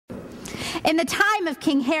In the time of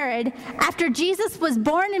King Herod, after Jesus was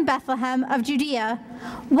born in Bethlehem of Judea,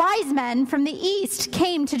 wise men from the east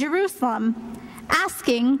came to Jerusalem,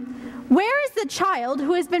 asking, "Where is the child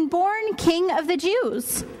who has been born King of the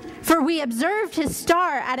Jews? For we observed his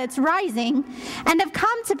star at its rising and have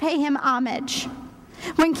come to pay him homage."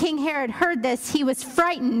 When King Herod heard this, he was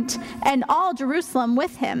frightened, and all Jerusalem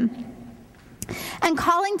with him. And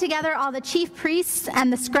calling together all the chief priests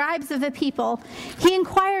and the scribes of the people, he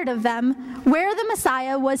inquired of them where the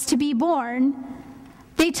Messiah was to be born.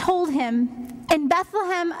 They told him, "In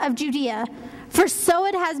Bethlehem of Judea, for so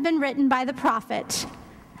it has been written by the prophet.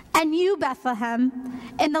 And you, Bethlehem,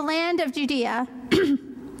 in the land of Judea,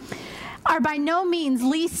 are by no means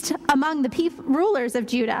least among the rulers of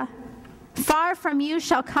Judah. Far from you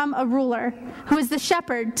shall come a ruler who is the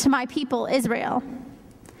shepherd to my people Israel."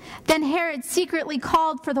 Then Herod secretly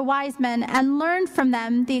called for the wise men and learned from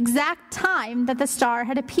them the exact time that the star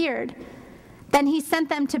had appeared. Then he sent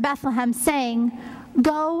them to Bethlehem, saying,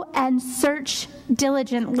 "Go and search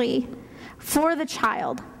diligently for the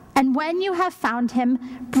child, and when you have found him,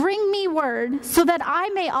 bring me word so that I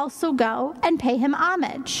may also go and pay him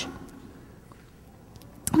homage."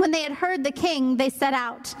 When they had heard the king, they set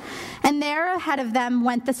out, and there ahead of them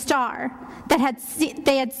went the star that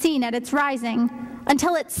they had seen at its rising,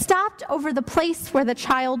 until it stopped over the place where the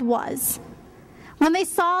child was. When they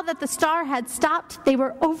saw that the star had stopped, they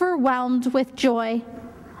were overwhelmed with joy.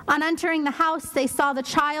 On entering the house, they saw the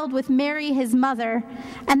child with Mary, his mother,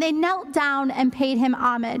 and they knelt down and paid him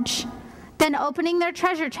homage. Then, opening their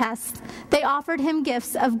treasure chests, they offered him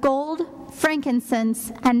gifts of gold,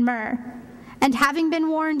 frankincense, and myrrh. And having been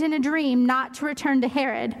warned in a dream not to return to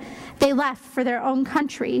Herod, they left for their own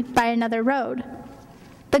country by another road.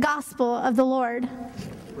 The Gospel of the Lord.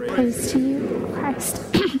 Praise to you, Christ.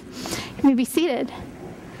 You may be seated.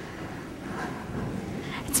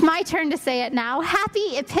 It's my turn to say it now.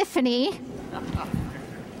 Happy Epiphany.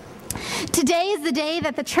 Today is the day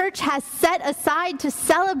that the church has set aside to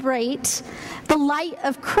celebrate the light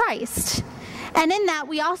of Christ. And in that,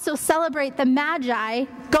 we also celebrate the Magi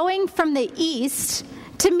going from the east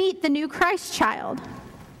to meet the new Christ child.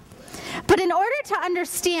 But in order to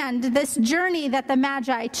understand this journey that the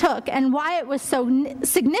Magi took and why it was so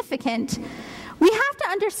significant, we have to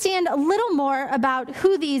understand a little more about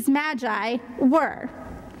who these Magi were.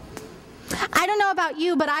 I don't know about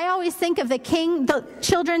you, but I always think of the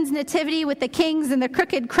children's nativity with the kings and the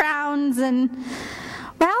crooked crowns. And,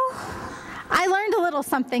 well, I learned a little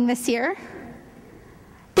something this year.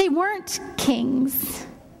 They weren't kings.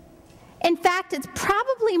 In fact, it's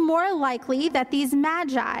probably more likely that these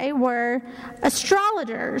magi were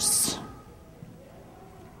astrologers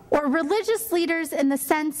or religious leaders in the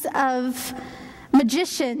sense of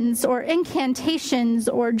magicians or incantations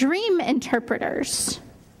or dream interpreters.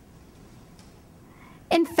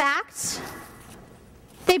 In fact,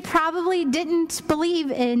 they probably didn't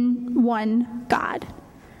believe in one God.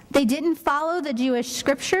 They didn't follow the Jewish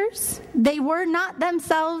scriptures. They were not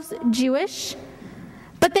themselves Jewish,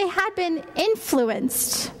 but they had been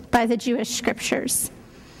influenced by the Jewish scriptures.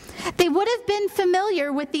 They would have been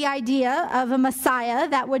familiar with the idea of a Messiah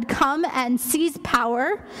that would come and seize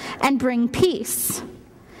power and bring peace.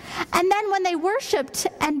 And then when they worshiped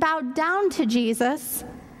and bowed down to Jesus,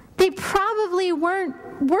 they probably weren't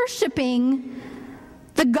worshiping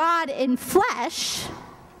the God in flesh.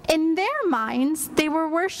 In their minds, they were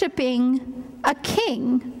worshiping a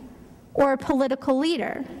king or a political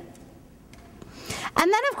leader.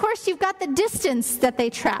 And then, of course, you've got the distance that they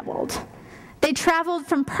traveled. They traveled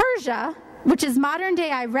from Persia, which is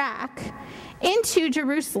modern-day Iraq, into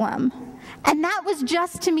Jerusalem. And that was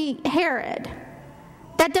just to meet Herod.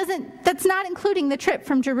 That's not including the trip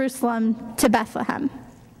from Jerusalem to Bethlehem.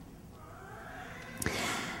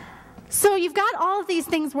 So you've got all of these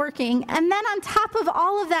things working, and then on top of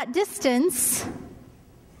all of that distance,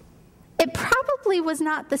 it probably was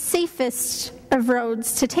not the safest of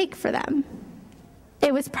roads to take for them.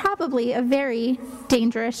 It was probably a very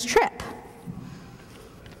dangerous trip.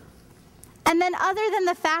 And then other than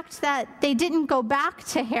the fact that they didn't go back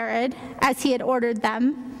to Herod as he had ordered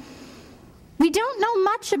them, we don't know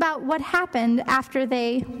much about what happened after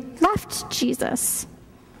they left Jesus.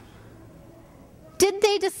 Did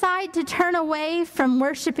they decide to turn away from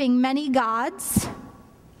worshiping many gods?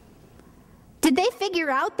 Did they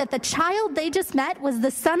figure out that the child they just met was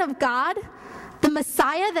the Son of God, the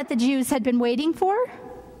Messiah that the Jews had been waiting for?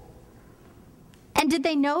 And did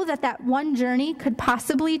they know that that one journey could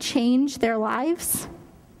possibly change their lives?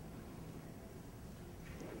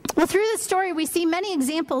 Well, through this story, we see many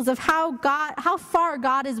examples of how far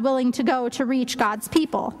God is willing to go to reach God's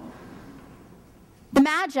people. The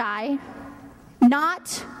Magi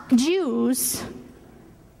not Jews,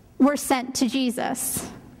 were sent to Jesus.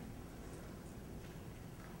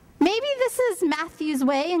 Maybe this is Matthew's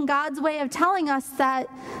way and God's way of telling us that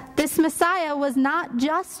this Messiah was not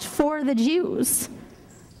just for the Jews,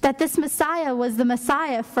 that this Messiah was the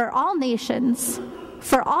Messiah for all nations,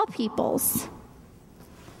 for all peoples.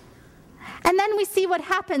 And then we see what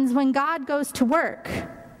happens when God goes to work.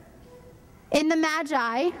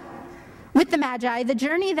 With the Magi, the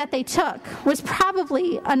journey that they took was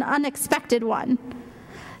probably an unexpected one.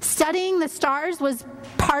 Studying the stars was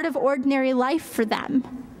part of ordinary life for them.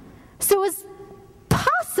 So it was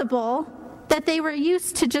possible that they were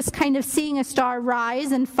used to just kind of seeing a star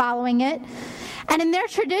rise and following it. And in their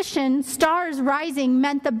tradition, stars rising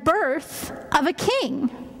meant the birth of a king.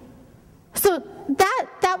 So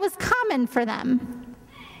that was common for them.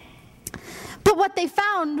 But what they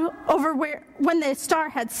found when the star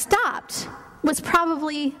had stopped was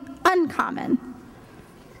probably uncommon.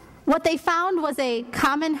 What they found was a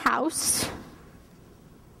common house.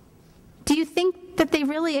 Do you think that they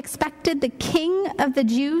really expected the king of the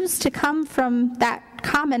Jews to come from that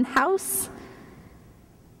common house?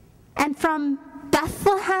 And from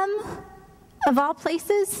Bethlehem, of all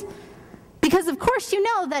places? Because of course you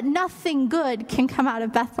know that nothing good can come out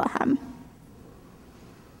of Bethlehem.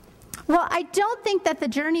 Well, I don't think that the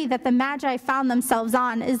journey that the Magi found themselves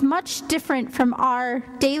on is much different from our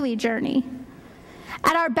daily journey.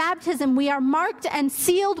 At our baptism, we are marked and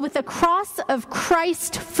sealed with the cross of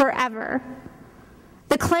Christ forever.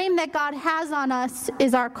 The claim that God has on us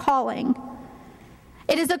is our calling.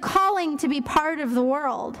 It is a calling to be part of the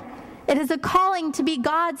world. It is a calling to be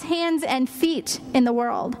God's hands and feet in the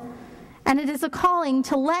world. And it is a calling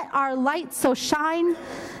to let our light so shine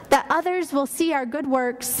that others will see our good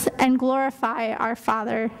works and glorify our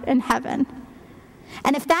Father in heaven.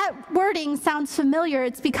 And if that wording sounds familiar,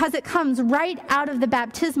 it's because it comes right out of the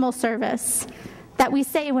baptismal service that we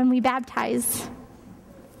say when we baptize.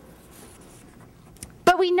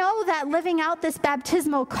 But we know that living out this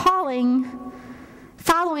baptismal calling,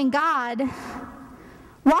 following God,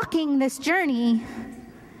 walking this journey,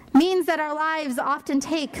 means that our lives often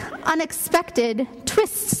take unexpected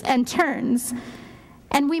twists and turns,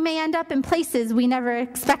 and we may end up in places we never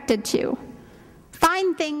expected to,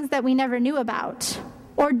 find things that we never knew about,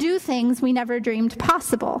 or do things we never dreamed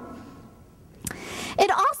possible.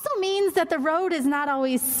 It also means that the road is not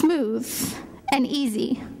always smooth and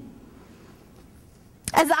easy.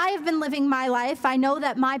 As I have been living my life, I know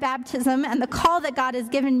that my baptism and the call that God has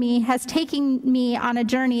given me has taken me on a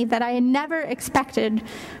journey that I had never expected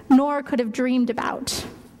nor could have dreamed about.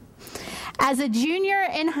 As a junior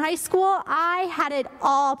in high school, I had it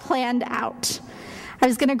all planned out. I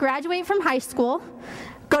was going to graduate from high school,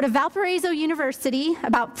 go to Valparaiso University,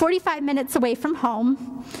 about 45 minutes away from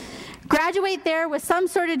home, graduate there with some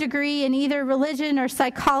sort of degree in either religion or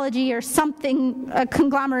psychology or something, a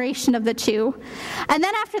conglomeration of the two. And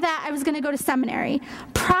then after that, I was going to go to seminary,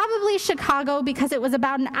 probably Chicago, because it was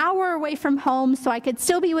about an hour away from home, so I could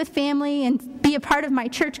still be with family and be a part of my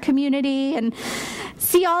church community and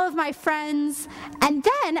see all of my friends. And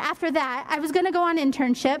then after that, I was going to go on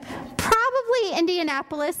internship, probably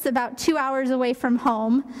Indianapolis, about 2 hours away from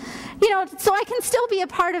home, so I can still be a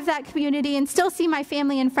part of that community and still see my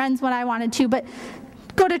family and friends when I wanted to, but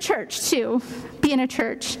go to church too, be in a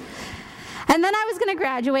church. And then I was going to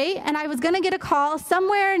graduate, and I was going to get a call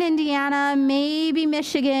somewhere in Indiana, maybe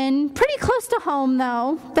Michigan, pretty close to home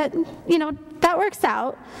though, that works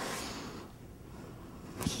out.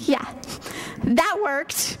 Yeah, that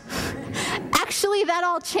worked. Actually, that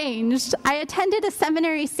all changed. I attended a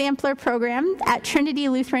seminary sampler program at Trinity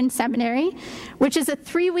Lutheran Seminary, which is a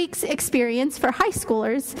 3-week experience for high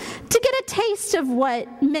schoolers to get a taste of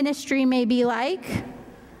what ministry may be like,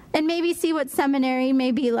 and maybe see what seminary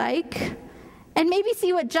may be like, and maybe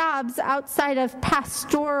see what jobs outside of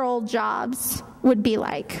pastoral jobs would be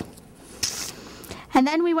like. And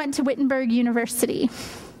then we went to Wittenberg University.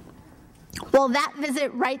 Well, that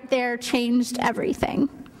visit right there changed everything.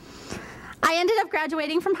 I ended up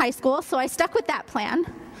graduating from high school, so I stuck with that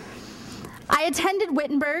plan. I attended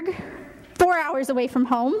Wittenberg, 4 hours away from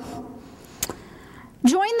home,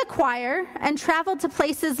 joined the choir, and traveled to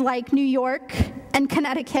places like New York and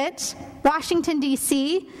Connecticut, Washington,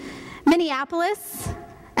 D.C., Minneapolis,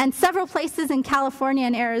 and several places in California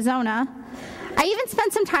and Arizona. I even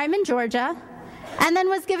spent some time in Georgia, and then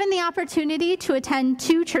was given the opportunity to attend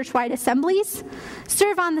 2 church-wide assemblies,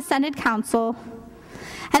 serve on the Synod Council,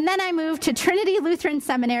 and then I moved to Trinity Lutheran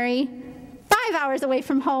Seminary, 5 hours away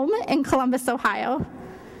from home in Columbus, Ohio,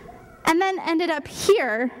 and then ended up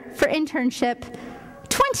here for internship,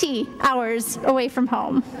 20 hours away from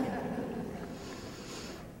home.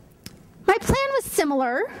 My plan was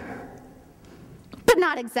similar, but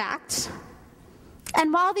not exact.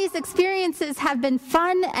 And while these experiences have been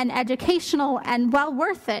fun and educational and well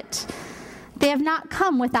worth it, they have not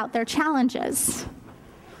come without their challenges.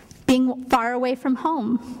 Being far away from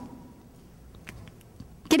home,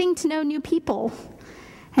 getting to know new people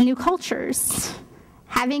and new cultures,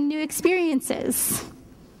 having new experiences.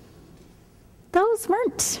 Those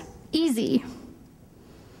weren't easy.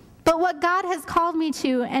 But what God has called me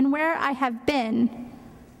to and where I have been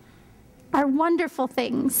are wonderful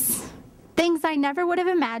things. Things I never would have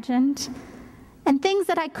imagined, and things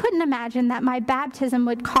that I couldn't imagine that my baptism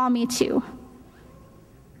would call me to.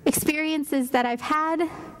 Experiences that I've had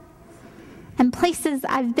and places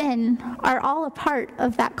I've been are all a part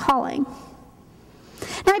of that calling.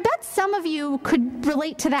 Now, I bet some of you could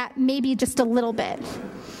relate to that maybe just a little bit.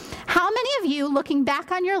 How many of you, looking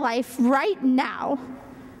back on your life right now,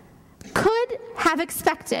 could have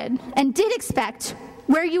expected and did expect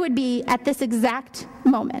where you would be at this exact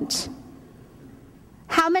moment?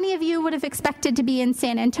 How many of you would have expected to be in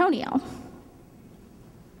San Antonio?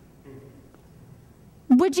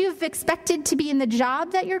 Would you have expected to be in the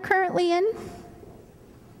job that you're currently in?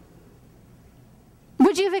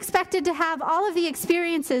 Would you have expected to have all of the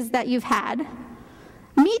experiences that you've had,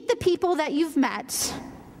 meet the people that you've met,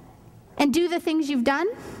 and do the things you've done?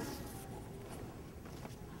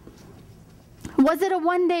 Was it a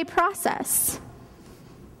one-day process?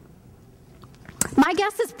 My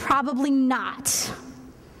guess is probably not.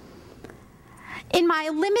 In my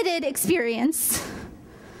limited experience,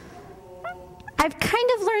 I've kind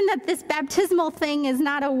of learned that this baptismal thing is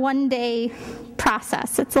not a one-day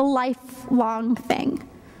process. It's a lifelong thing.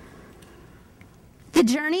 The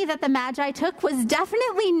journey that the Magi took was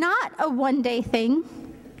definitely not a one-day thing.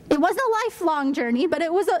 It was a lifelong journey, but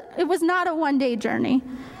it was not a one-day journey.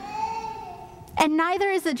 And neither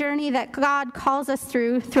is the journey that God calls us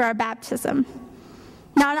through our baptism.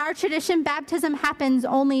 Now, in our tradition, baptism happens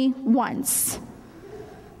only once.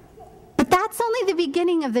 But that's only the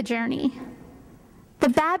beginning of the journey. The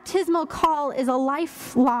baptismal call is a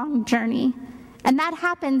lifelong journey, and that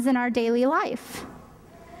happens in our daily life.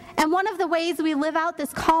 And one of the ways we live out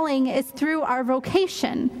this calling is through our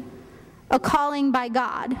vocation, a calling by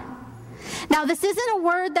God. Now, this isn't a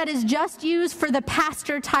word that is just used for the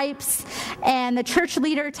pastor types and the church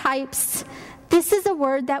leader types. This is a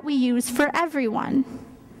word that we use for everyone.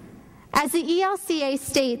 As the ELCA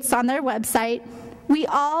states on their website, we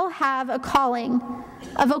all have a calling,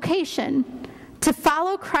 a vocation, to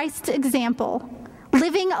follow Christ's example,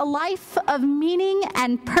 living a life of meaning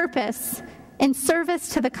and purpose in service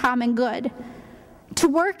to the common good, to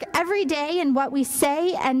work every day in what we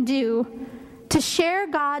say and do, to share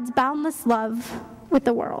God's boundless love with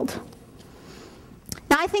the world.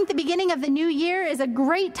 Now, I think the beginning of the new year is a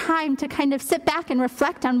great time to kind of sit back and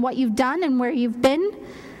reflect on what you've done and where you've been,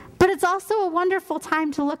 but it's also a wonderful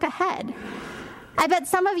time to look ahead. I bet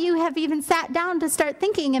some of you have even sat down to start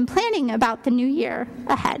thinking and planning about the new year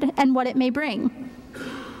ahead and what it may bring.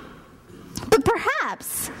 But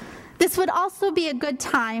perhaps this would also be a good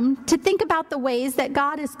time to think about the ways that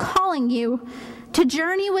God is calling you to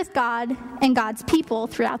journey with God and God's people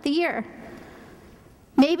throughout the year.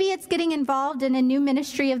 Maybe it's getting involved in a new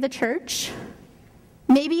ministry of the church.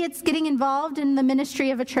 Maybe it's getting involved in the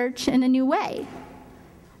ministry of a church in a new way.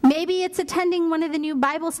 Maybe it's attending one of the new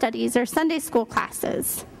Bible studies or Sunday school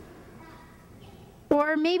classes.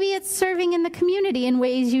 Or maybe it's serving in the community in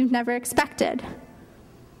ways you've never expected.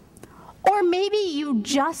 Or maybe you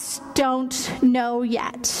just don't know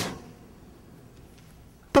yet.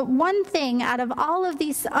 But one thing out of all of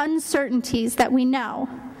these uncertainties that we know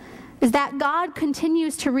is that God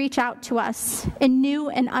continues to reach out to us in new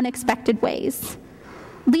and unexpected ways,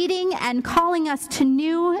 leading and calling us to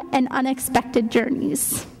new and unexpected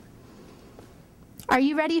journeys. Are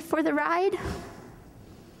you ready for the ride?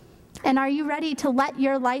 And are you ready to let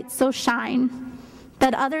your light so shine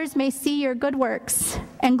that others may see your good works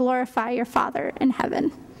and glorify your Father in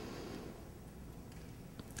heaven?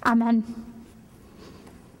 Amen.